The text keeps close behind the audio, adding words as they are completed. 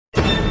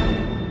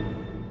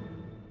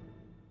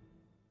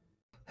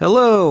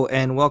Hello,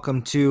 and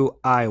welcome to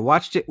I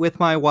Watched It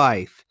With My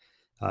Wife.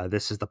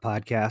 This is the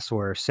podcast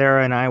where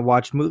Sarah and I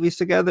watch movies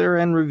together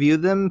and review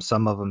them.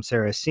 Some of them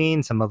Sarah's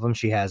seen, some of them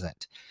she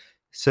hasn't.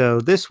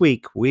 So this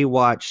week we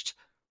watched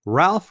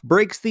Ralph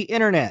Breaks the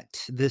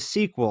Internet, the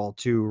sequel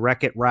to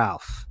Wreck-It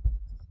Ralph.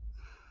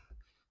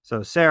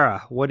 So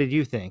Sarah, what did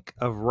you think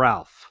of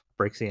Ralph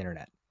Breaks the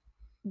Internet?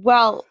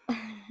 Well,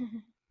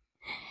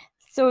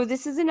 so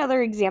this is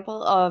another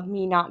example of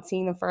me not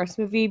seeing the first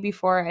movie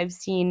before I've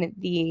seen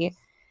the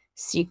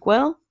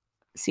sequel.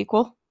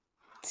 Sequel?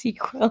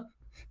 Sequel.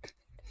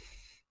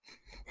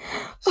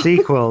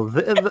 Sequel.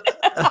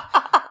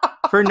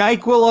 For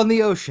NyQuil on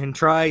the ocean,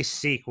 try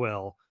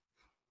sequel.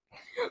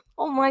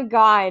 Oh my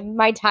god,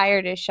 my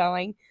tired is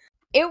showing.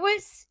 It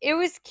was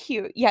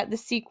cute. Yeah, the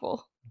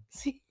sequel.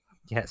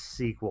 Yes,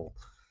 sequel.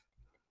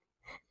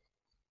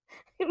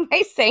 Am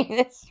I saying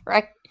this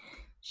right?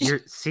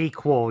 Your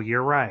sequel,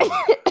 you're right.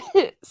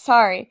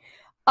 Sorry.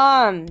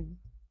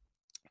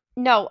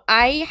 No,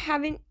 I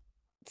haven't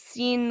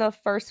seen the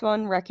first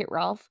one, Wreck-It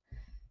Ralph.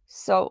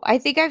 So I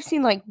think I've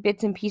seen like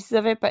bits and pieces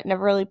of it, but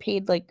never really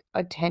paid like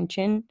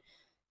attention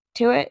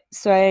to it.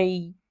 So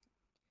I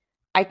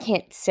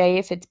can't say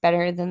if it's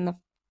better than the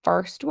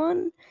first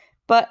one,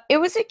 but it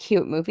was a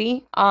cute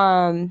movie.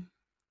 There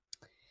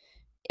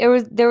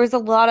was a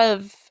lot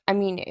of,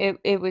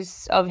 it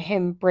was of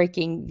him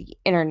breaking the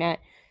internet.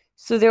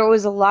 So there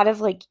was a lot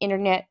of like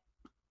internet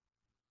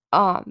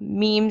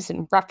memes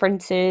and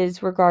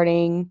references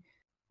regarding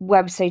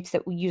websites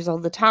that we use all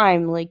the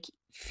time, like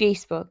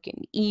Facebook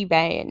and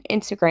eBay and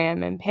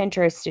Instagram and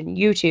Pinterest and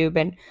YouTube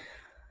and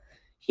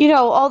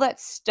all that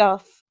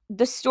stuff.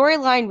 The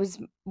storyline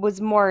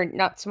was more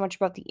not so much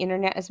about the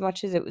internet as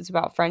much as it was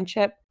about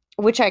friendship,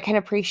 which I can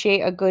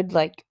appreciate a good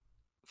like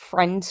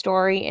friend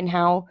story and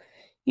how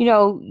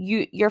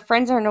your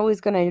friends aren't always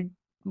going to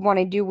want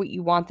to do what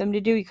you want them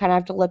to do. You kind of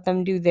have to let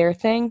them do their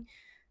thing,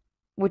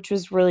 which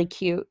was really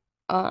cute.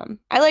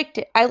 I liked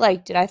it.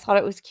 I thought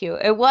it was cute.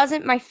 It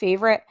wasn't my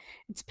favorite.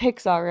 It's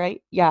Pixar,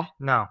 right? Yeah.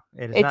 No,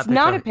 it is It's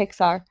not a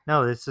Pixar.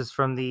 No, this is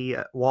from the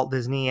Walt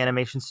Disney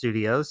Animation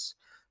Studios.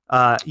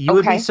 You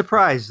would be Okay.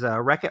 surprised.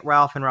 Wreck-It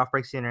Ralph and Ralph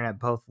Breaks the Internet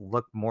both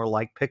look more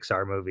like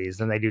Pixar movies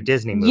than they do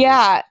Disney movies.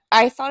 Yeah,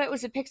 I thought it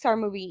was a Pixar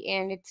movie,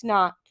 and it's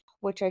not,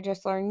 which I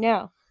just learned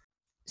now.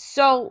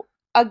 So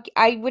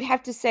I would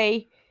have to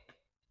say,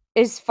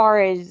 as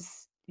far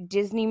as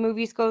Disney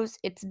movies goes,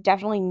 it's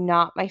definitely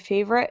not my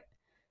favorite,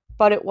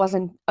 but it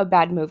wasn't a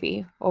bad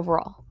movie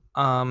overall.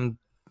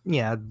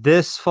 Yeah,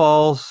 this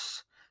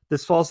falls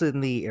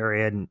in the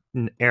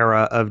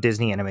era of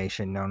Disney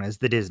animation known as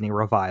the Disney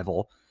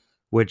Revival,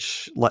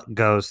 which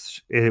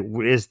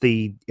it is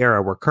the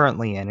era we're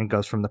currently in and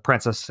goes from The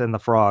Princess and the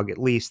Frog at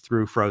least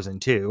through Frozen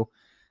 2.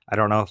 I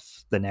don't know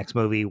if the next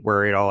movie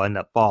where it'll end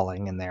up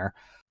falling in there.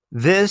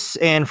 This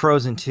and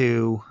Frozen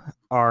 2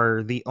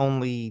 are the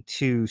only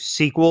two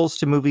sequels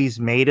to movies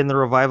made in the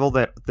revival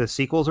that the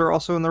sequels are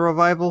also in the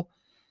revival.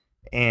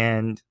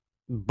 And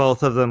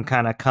both of them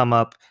kind of come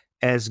up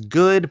as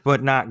good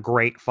but not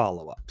great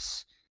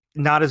follow-ups.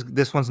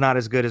 This one's not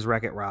as good as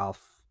Wreck-It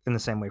Ralph in the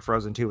same way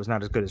Frozen 2 was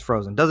not as good as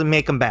Frozen. Doesn't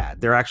make them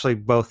bad. They're actually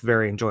both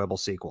very enjoyable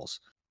sequels.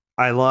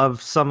 I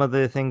love some of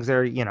the things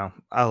there,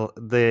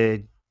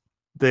 the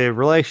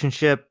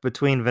relationship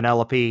between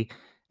Vanellope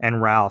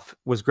and Ralph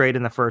was great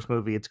in the first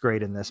movie. It's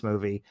great in this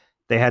movie.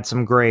 They had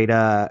some great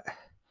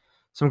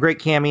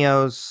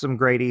cameos, some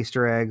great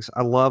Easter eggs.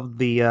 I love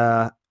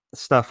the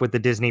stuff with the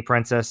Disney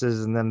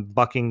princesses and then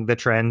bucking the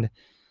trend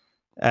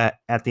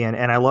at the end.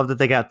 And I love that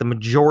they got the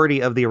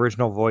majority of the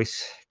original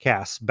voice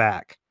cast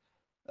back.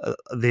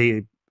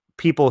 The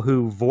people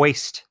who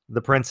voiced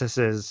the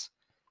princesses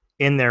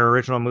in their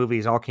original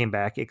movies all came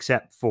back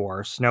except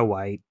for Snow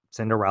White,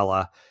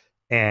 Cinderella,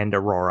 and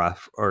Aurora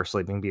or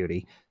Sleeping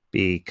Beauty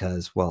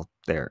because, well,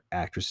 their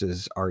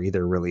actresses are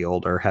either really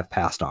old or have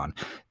passed on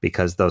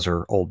because those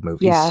are old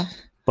movies. Yeah.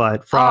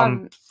 But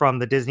from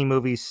the Disney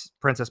movies,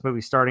 princess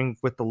movies, starting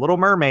with The Little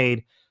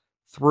Mermaid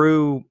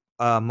through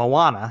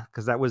Moana,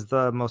 because that was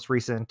the most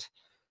recent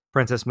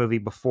princess movie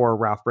before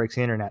Ralph Breaks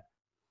the Internet,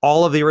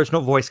 all of the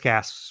original voice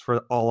casts for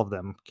all of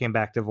them came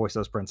back to voice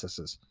those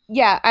princesses.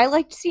 Yeah, I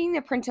liked seeing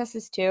the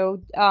princesses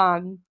too. I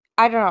don't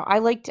know. I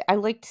liked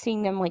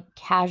seeing them like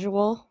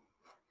casual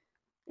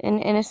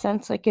in a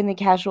sense, like in the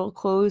casual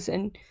clothes,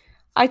 and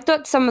I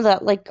thought some of the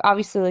like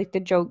obviously like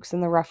the jokes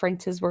and the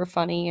references were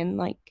funny and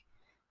like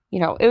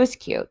it was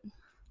cute.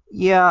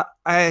 Yeah,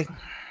 I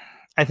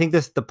think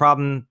the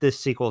problem this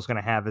sequel is going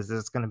to have is that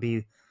it's going to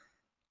be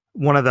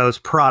one of those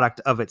product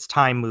of its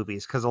time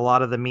movies because a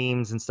lot of the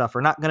memes and stuff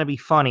are not going to be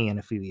funny in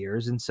a few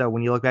years. And so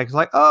when you look back, it's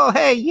like, oh,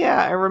 hey,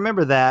 yeah, I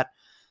remember that.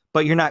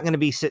 But you're not going to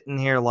be sitting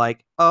here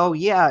like, oh,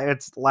 yeah,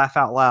 it's laugh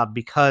out loud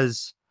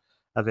because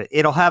of it.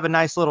 It'll have a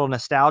nice little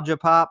nostalgia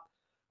pop,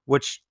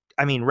 which,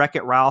 I mean,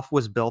 Wreck-It Ralph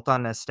was built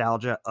on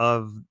nostalgia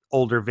of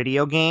older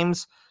video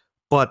games,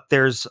 but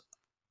there's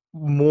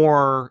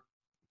more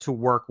to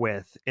work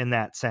with in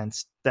that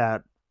sense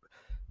that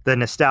the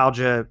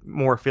nostalgia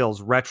more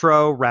feels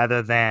retro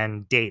rather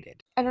than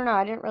dated. I don't know.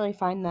 I didn't really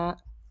find that.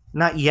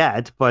 Not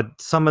yet,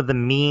 but some of the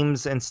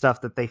memes and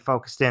stuff that they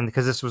focused in,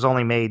 because this was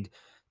only made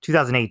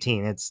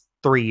 2018, it's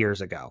 3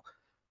 years ago.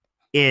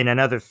 In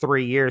another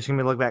 3 years, you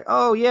can look back,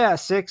 oh yeah,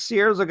 6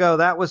 years ago,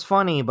 that was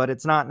funny, but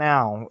it's not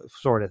now,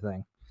 sort of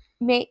thing.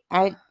 Maybe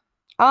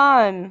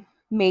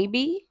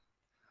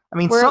I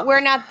mean, we're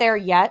not there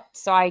yet,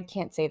 so I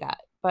can't say that.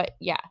 But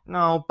yeah,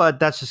 no, but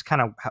that's just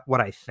kind of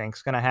what I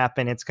think's going to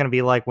happen. It's going to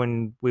be like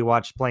when we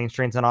watch Planes,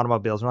 Trains, and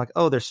Automobiles. We're like,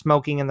 oh, they're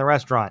smoking in the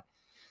restaurant.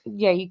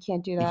 yeah, you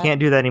can't do You that. can't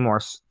do that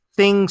anymore.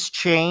 Things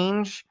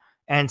change,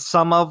 and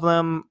some of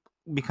them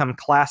become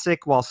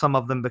classic, while some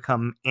of them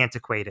become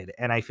antiquated.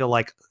 And I feel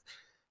like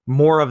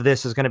more of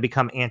this is going to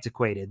become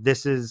antiquated.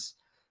 This was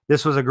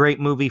a great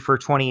movie for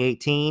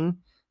 2018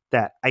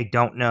 that I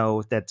don't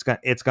know it's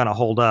going to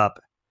hold up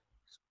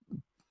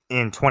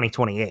in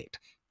 2028.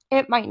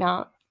 It might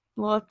not.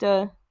 We'll have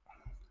to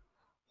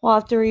we'll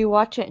have to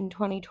rewatch it in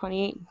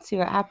 2028 and see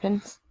what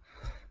happens.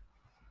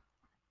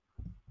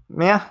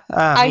 Yeah,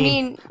 I I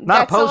mean, mean,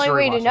 not that's the opposed to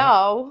only way to rewatching it.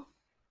 know.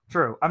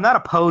 True, I'm not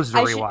opposed to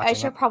I rewatching it.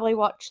 should probably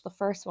watch the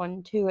first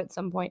one too at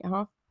some point,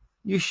 huh?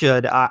 You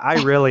should.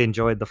 I really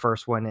enjoyed the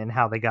first one and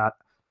how they got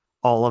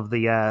all of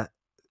the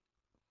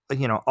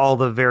all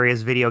the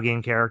various video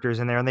game characters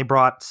in there, and they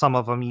brought some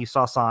of them. You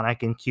saw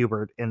Sonic and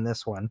Cubert in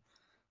this one.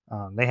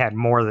 They had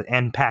more than,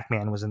 and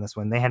Pac-Man was in this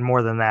one. They had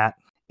more than that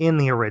in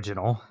the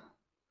original.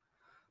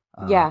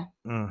 Yeah.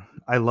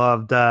 I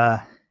loved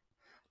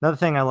another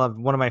thing. I loved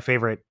one of my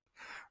favorite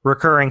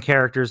recurring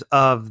characters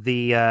of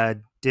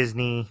the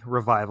Disney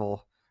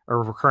revival,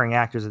 or recurring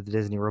actors of the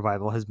Disney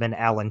revival, has been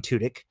Alan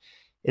Tudyk.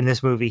 In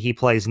this movie, he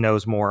plays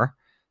Knows More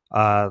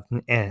for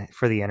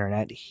the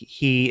internet.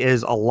 He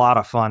is a lot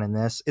of fun in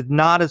this. It's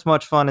not as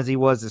much fun as he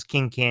was as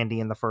King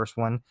Candy in the first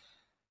one,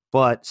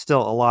 but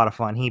still a lot of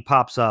fun. He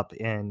pops up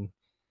in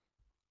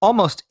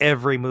almost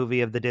every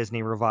movie of the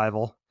Disney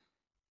revival,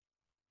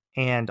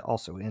 and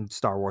also in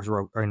Star Wars,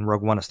 in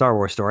Rogue One, A Star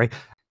Wars Story.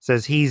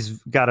 Says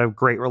he's got a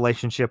great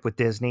relationship with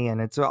Disney,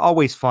 and it's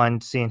always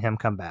fun seeing him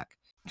come back.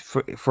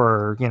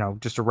 For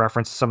just a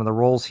reference to some of the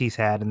roles he's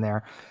had in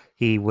there,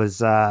 he was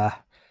the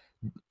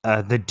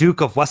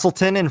Duke of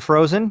Wesselton in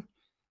Frozen,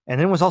 and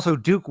then was also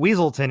Duke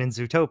Weaselton in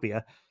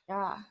Zootopia.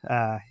 Yeah.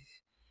 Uh,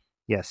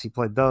 yes, he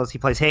played those. He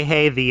plays Hey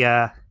Hey,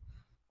 the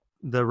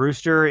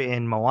rooster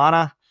in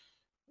Moana.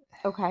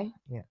 Okay.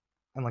 Yeah,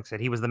 and like I said,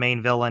 he was the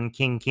main villain,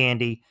 King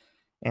Candy,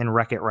 and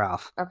Wreck-It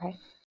Ralph. Okay.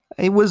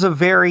 It was a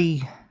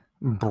very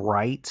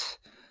bright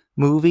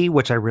movie,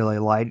 which I really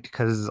liked,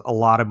 because a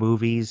lot of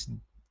movies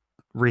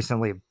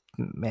recently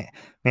made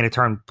a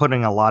turn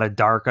putting a lot of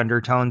dark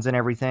undertones and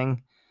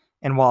everything.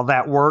 And while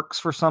that works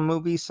for some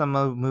movies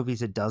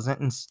it doesn't.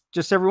 And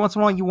just every once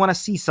in a while, you want to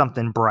see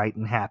something bright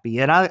and happy.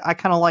 And I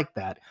kind of like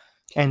that.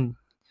 And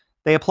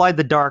they applied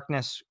the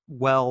darkness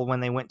well when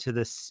they went to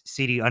the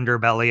seedy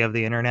underbelly of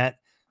the internet,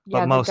 but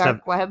Yeah, the most of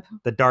dark web.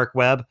 the dark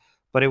web.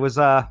 But it was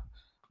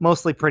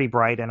mostly pretty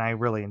bright, and I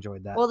really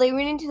enjoyed that. Well, they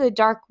went into the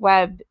dark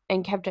web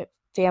and kept it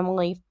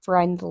family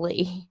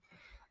friendly.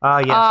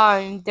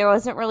 Yes. There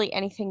wasn't really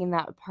anything in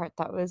that part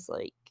that was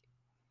like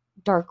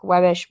dark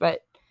webbish,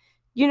 but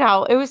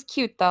it was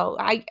cute though.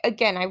 I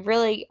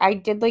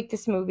did like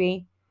this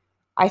movie.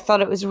 I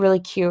thought it was really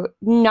cute.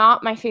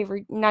 Not my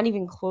favorite, not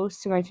even close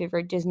to my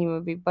favorite Disney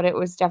movie, but it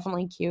was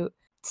definitely cute.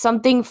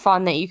 Something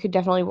fun that you could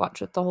definitely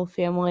watch with the whole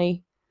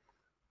family.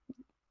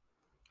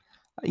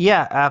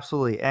 Yeah,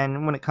 absolutely.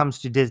 And when it comes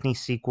to Disney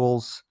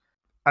sequels,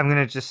 I'm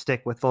gonna just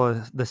stick with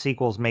the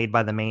sequels made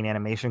by the main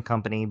animation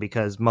company,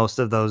 because most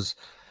of those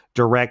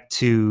direct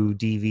to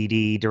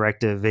DVD,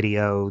 direct to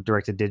video,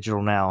 direct to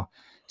digital now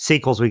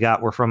sequels we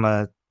got were from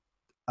a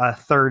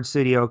third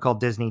studio called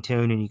Disney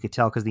Toon, and you could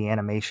tell because the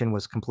animation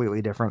was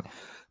completely different.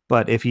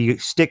 But if you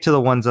stick to the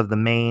ones of the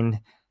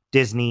main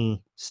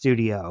Disney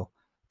studio,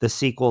 the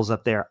sequels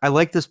up there, I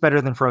like this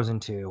better than Frozen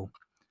 2.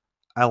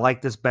 I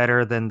like this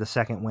better than the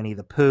second Winnie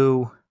the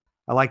Pooh.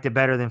 I liked it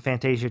better than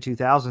Fantasia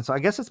 2000. So I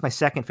guess it's my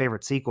second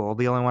favorite sequel.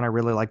 The only one I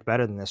really liked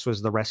better than this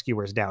was The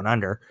Rescuers Down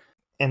Under.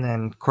 And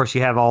then, of course,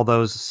 you have all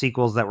those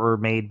sequels that were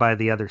made by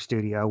the other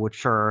studio,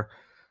 which are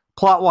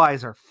plot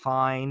wise are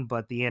fine,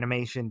 but the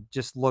animation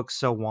just looks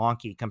so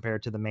wonky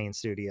compared to the main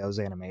studio's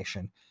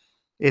animation.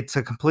 It's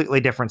a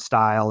completely different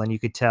style, and you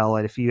could tell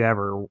it if you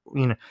ever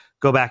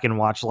go back and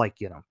watch, like,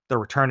 The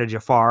Return of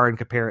Jafar and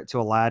compare it to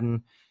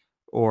Aladdin,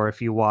 or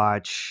if you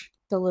watch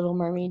The Little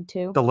Mermaid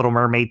too. The Little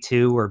Mermaid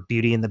 2 or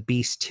Beauty and the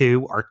Beast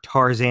 2 or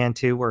Tarzan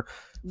 2, or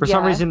for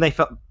some Yeah. reason they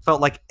felt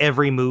like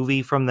every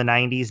movie from the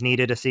 90s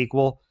needed a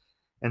sequel.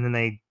 And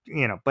then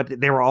but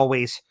they were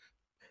always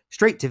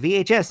straight to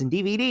VHS and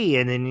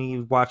DVD, and then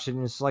you watch it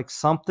and it's like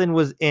something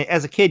was,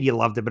 as a kid you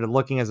loved it, but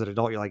looking as an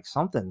adult you're like,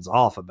 something's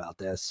off about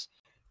this.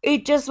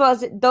 It just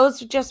was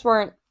those just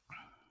weren't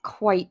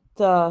quite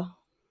the,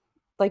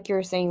 like you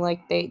were saying,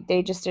 like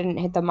they just didn't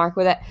hit the mark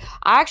with it.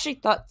 I actually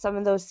thought some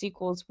of those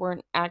sequels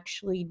weren't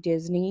actually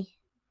Disney.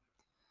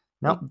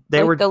 No, Like,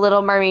 they were The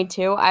Little Mermaid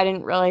too. I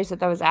didn't realize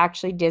that was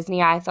actually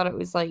Disney. I thought it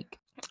was like,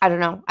 I don't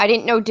know. I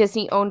didn't know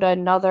Disney owned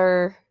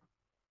another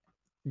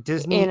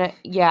Disney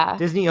Yeah.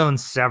 Disney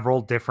owns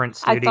several different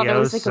I thought it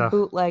was studios, like a so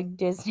bootleg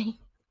Disney.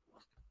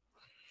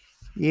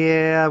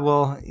 yeah,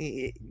 well,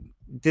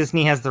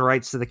 Disney has the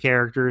rights to the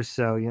characters,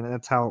 so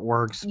that's how it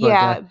works. But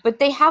Yeah, but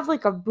they have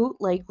like a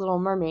bootleg Little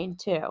Mermaid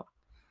too.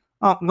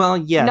 oh well,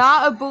 yes,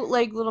 Not a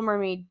bootleg Little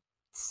Mermaid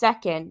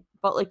second,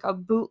 but like a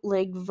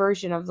bootleg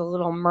version of the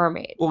Little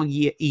Mermaid. well,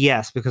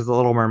 yes, because the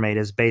Little Mermaid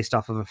is based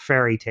off of a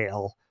fairy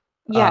tale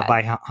Yeah,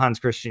 by Hans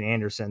Christian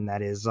Andersen.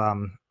 That is,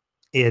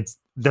 it's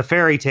the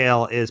fairy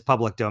tale is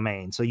public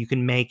domain, so you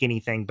can make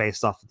anything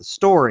based off of the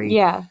story,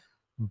 yeah,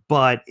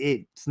 but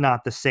it's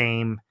not the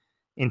same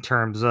in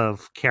terms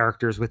of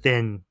characters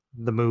within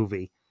the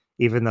movie.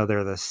 Even though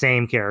they're the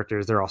same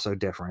characters, they're also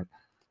different.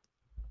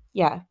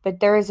 yeah. But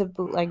there is a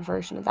bootleg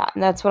version of that,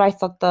 and that's what I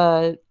thought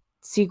the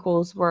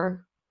sequels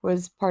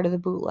was part of the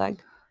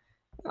bootleg.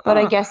 But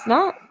I Uh, guess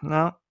not.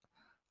 no.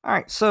 All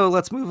right, so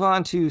let's move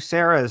on to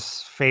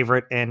Sarah's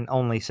favorite and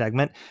only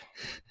segment,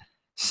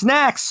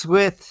 snacks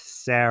with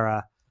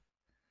Sarah.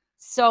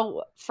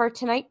 So for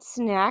tonight's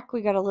snack,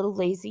 we got a little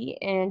lazy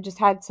and just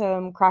had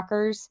some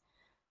crackers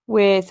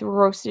with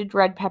roasted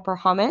red pepper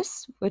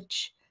hummus,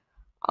 which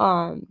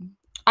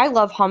I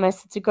love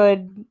hummus. It's a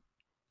good,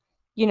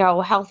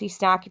 healthy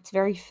snack. It's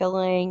very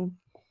filling.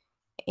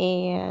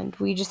 And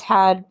we just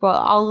had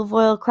olive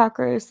oil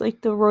crackers,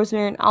 like the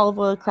rosemary and olive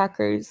oil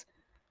crackers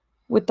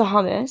with the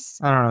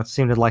hummus. I don't know. It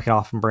seemed like an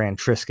off brand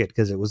Triscuit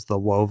because it was the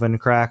woven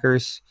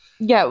crackers.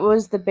 Yeah, it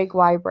was the Big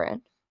Y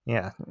brand.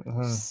 Yeah.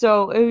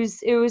 So it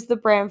was the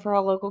brand for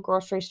our local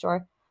grocery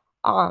store.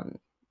 Um,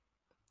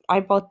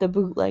 I bought the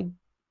bootleg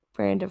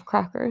brand of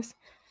crackers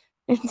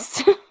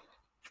instead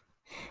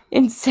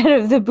instead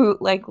of the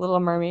bootleg Little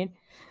Mermaid.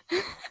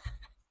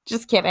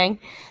 Just kidding.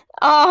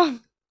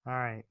 Um, All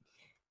right.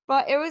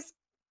 but it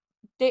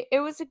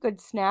was a good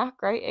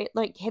snack, right? It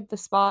like hit the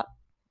spot.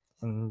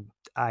 And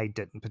I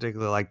didn't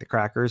particularly like the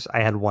crackers.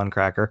 I had one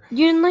cracker.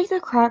 You didn't like the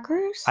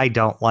crackers? I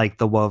don't like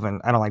the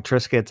woven. I don't like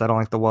Triscuits. I don't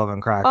like the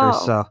woven crackers.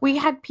 Oh, So we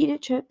had pita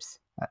chips.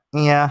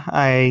 yeah,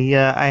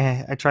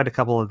 I tried a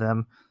couple of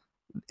them.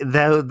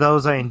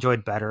 Those I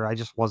enjoyed better. I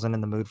just wasn't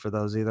in the mood for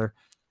those either.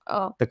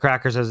 Oh, The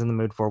crackers I was in the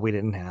mood for, we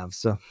didn't have.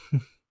 So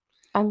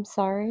I'm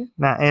sorry.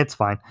 nah, it's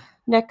fine.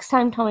 Next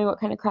time, tell me what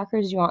kind of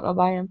crackers you want. I'll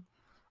buy them.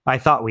 I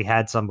thought we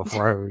had some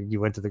before you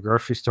went to the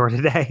grocery store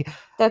today.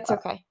 That's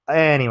okay.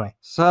 Anyway,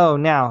 so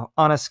now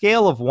on a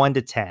scale of 1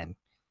 to 10,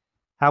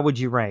 how would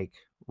you rank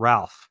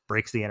Ralph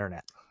Breaks the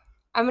Internet?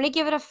 I'm gonna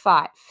give it a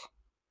 5.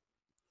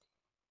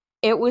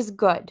 It was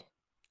good.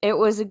 It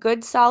was a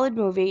good, solid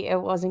movie.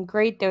 It wasn't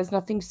great. There was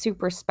nothing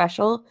super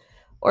special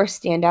or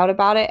stand out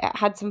about it. It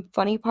had some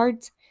funny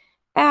parts.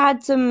 It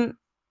had some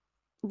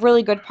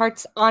really good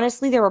parts.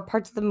 Honestly, there were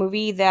parts of the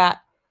movie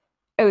that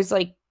it was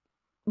like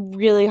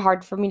really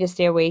hard for me to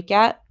stay awake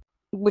at,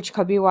 which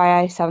could be why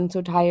I sound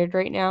so tired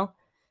right now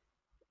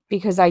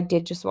because I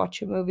did just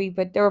watch a movie.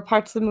 But there were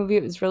parts of the movie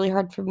it was really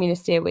hard for me to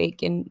stay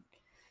awake and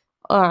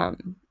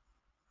um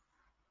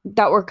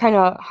that were kind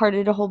of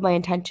harder to hold my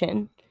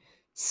attention.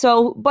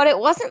 So, but it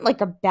wasn't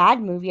like a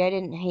bad movie. I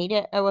didn't hate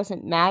it. I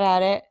wasn't mad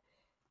at it.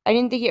 I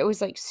didn't think it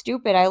was like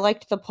stupid. I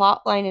liked the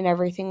plot line and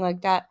everything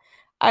like that.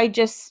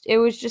 It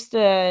was just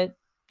a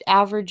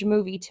average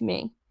movie to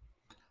me.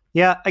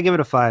 Yeah, I give it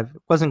a 5.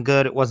 It wasn't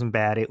good. It wasn't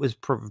bad. It was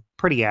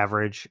pretty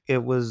average.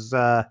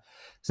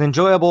 It's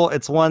enjoyable.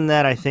 It's one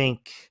that I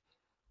think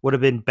would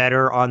have been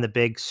better on the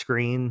big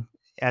screen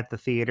at the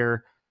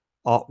theater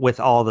with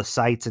all the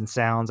sights and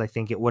sounds. I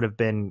think it would have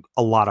been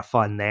a lot of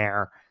fun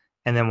there.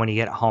 And then when you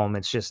get home,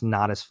 it's just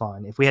not as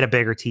fun. If we had a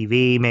bigger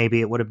TV,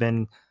 maybe it would have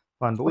been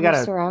fun. But we Or a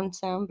got to surround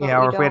sound, but yeah,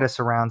 we or if we had a don't.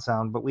 surround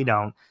sound, but we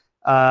don't.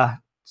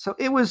 So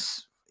it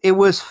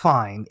was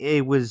fine.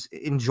 It was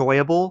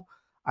enjoyable.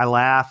 I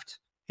laughed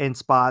in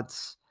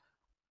spots.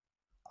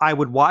 I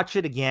would watch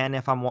it again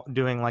if I'm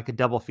doing like a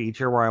double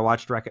feature where I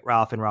watched Wreck-It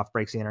Ralph and Ralph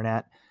Breaks the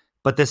Internet.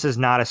 But this is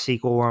not a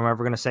sequel where I'm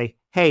ever going to say,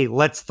 "Hey,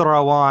 let's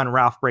throw on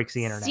Ralph Breaks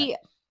the Internet." See,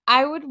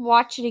 I would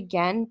watch it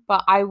again,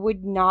 but I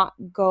would not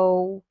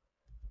go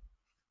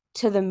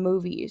to the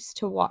movies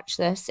to watch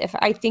this. If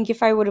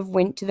I would have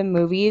went to the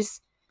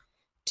movies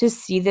to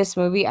see this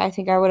movie, I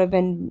think I would have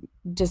been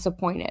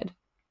disappointed.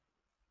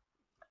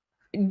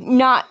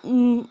 Not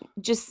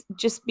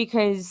just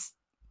because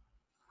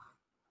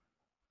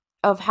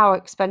of how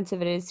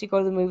expensive it is to go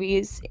to the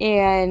movies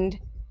and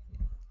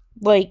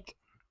like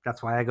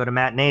That's why I go to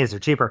matinees; they're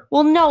cheaper.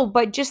 well no,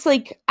 but just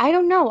like I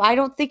don't know, I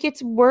don't think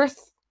it's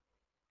worth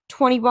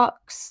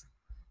 $20.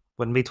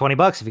 Wouldn't be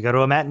 $20 if you go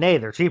to a matinee;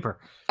 they're cheaper.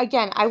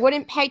 Again, I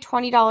wouldn't pay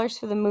 $20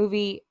 for the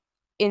movie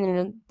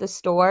in the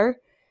store,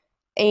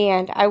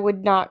 and I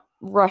would not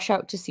rush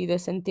out to see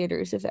this in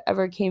theaters if it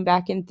ever came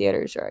back in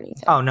theaters or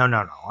anything. Oh no!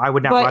 I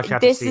would not rush But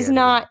out to see it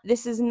again.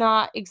 this is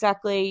not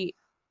exactly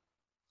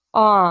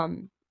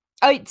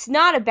it's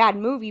not a bad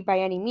movie by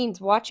any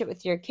means. Watch it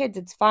with your kids,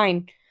 it's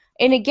fine.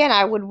 And again,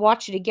 I would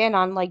watch it again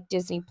on like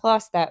Disney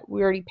Plus that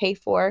we already pay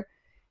for.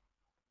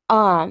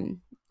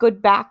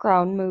 Good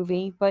background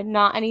movie, but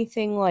not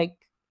anything like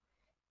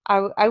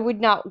I would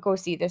not go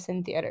see this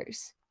in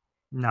theaters.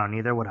 No,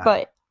 neither would I.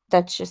 But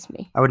That's just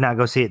me. I would not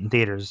go see it in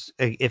theaters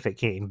if it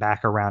came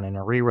back around in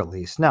a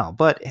re-release. No,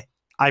 but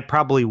I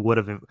probably would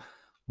have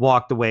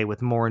walked away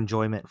with more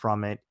enjoyment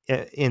from it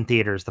in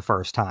theaters the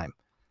first time.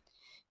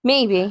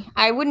 Maybe.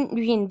 I wouldn't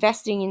be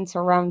investing in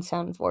surround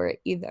sound for it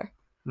either.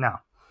 No.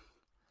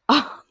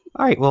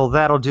 All right, well,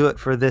 that'll do it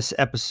for this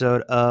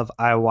episode of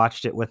I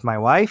Watched It with My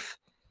Wife.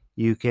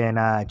 You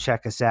can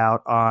check us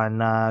out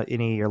on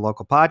any of your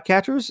local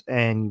podcatchers,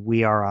 and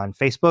we are on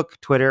Facebook,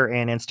 Twitter,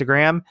 and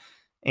Instagram,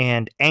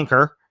 and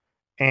Anchor.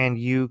 And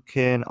you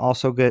can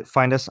also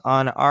find us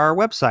on our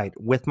website,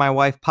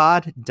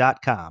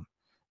 withmywifepod.com.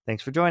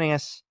 Thanks for joining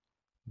us.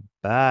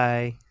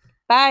 Bye.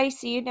 Bye.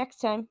 See you next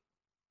time.